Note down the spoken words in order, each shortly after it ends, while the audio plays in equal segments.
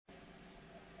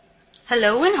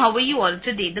Hello and how are you all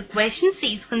today? The question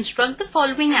says construct the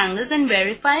following angles and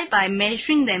verify by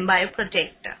measuring them by a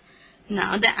protractor.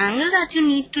 Now the angle that you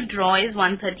need to draw is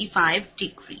 135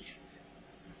 degrees.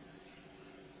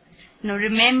 Now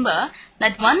remember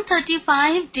that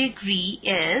 135 degree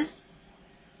is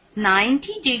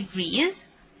 90 degrees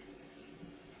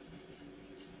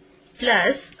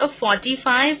plus a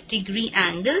 45 degree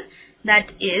angle,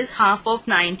 that is half of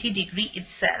 90 degree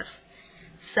itself.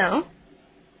 So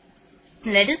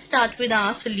let us start with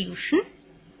our solution.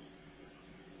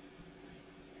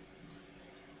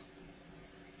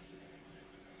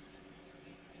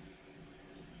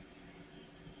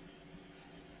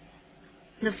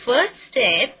 The first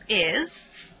step is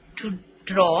to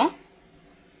draw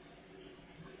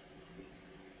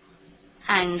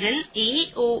angle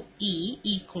AOE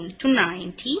equal to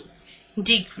 90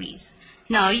 degrees.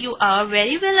 Now you are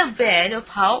very well aware of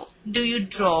how do you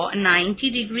draw a 90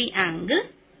 degree angle.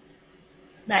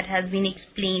 That has been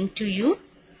explained to you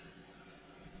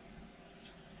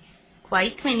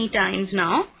quite many times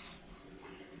now.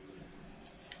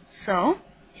 So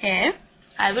here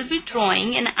I will be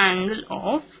drawing an angle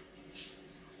of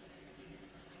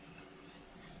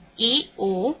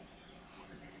AOE,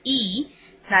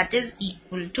 that is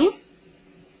equal to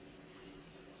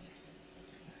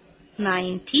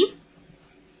 90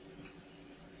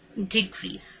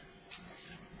 degrees.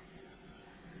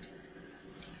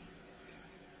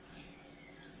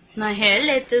 Now here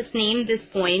let us name this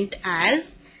point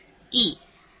as E.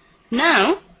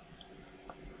 Now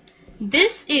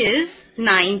this is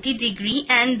 90 degree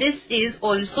and this is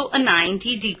also a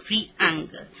 90 degree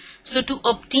angle. So to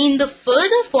obtain the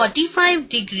further 45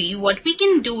 degree, what we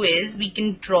can do is we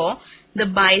can draw the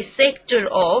bisector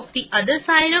of the other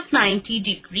side of 90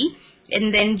 degree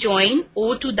and then join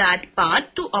O to that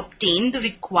part to obtain the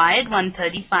required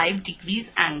 135 degrees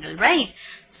angle, right?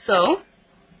 So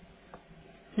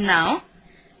now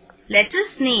let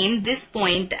us name this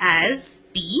point as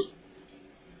P,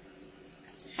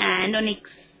 and on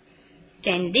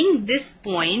extending this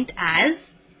point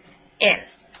as L.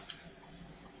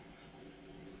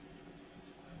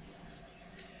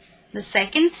 The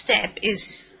second step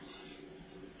is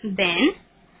then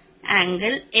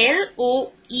angle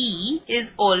LOE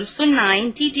is also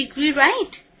 90 degree,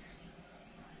 right?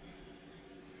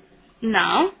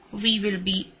 Now we will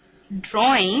be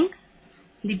drawing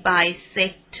the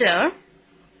bisector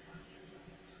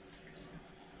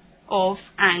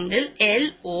of angle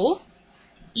LOE.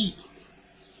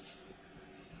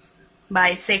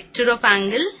 Bisector of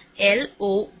angle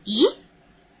LOE,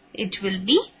 it will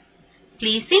be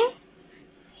placing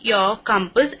your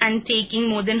compass and taking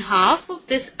more than half of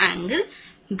this angle,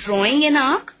 drawing an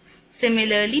arc.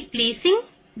 Similarly, placing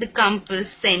the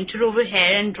compass center over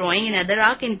here and drawing another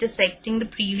arc intersecting the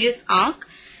previous arc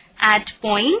at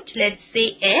point, let's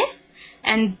say F,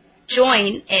 and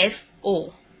join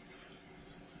FO.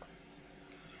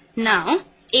 Now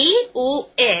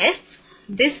AOF,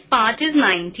 this part is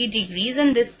 90 degrees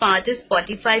and this part is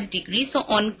 45 degrees. So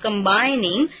on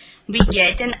combining, we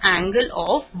get an angle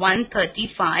of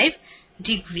 135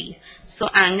 degrees. So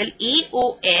angle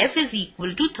AOF is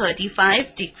equal to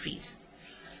 35 degrees.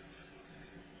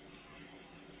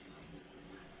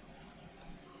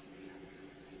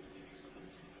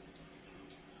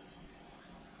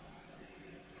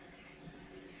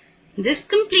 This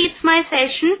completes my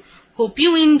session. Hope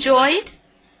you enjoyed,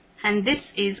 and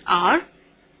this is our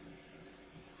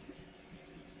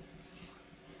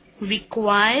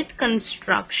required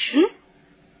construction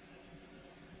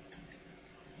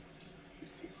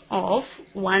of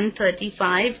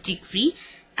 135 degree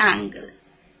angle.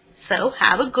 So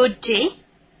have a good day.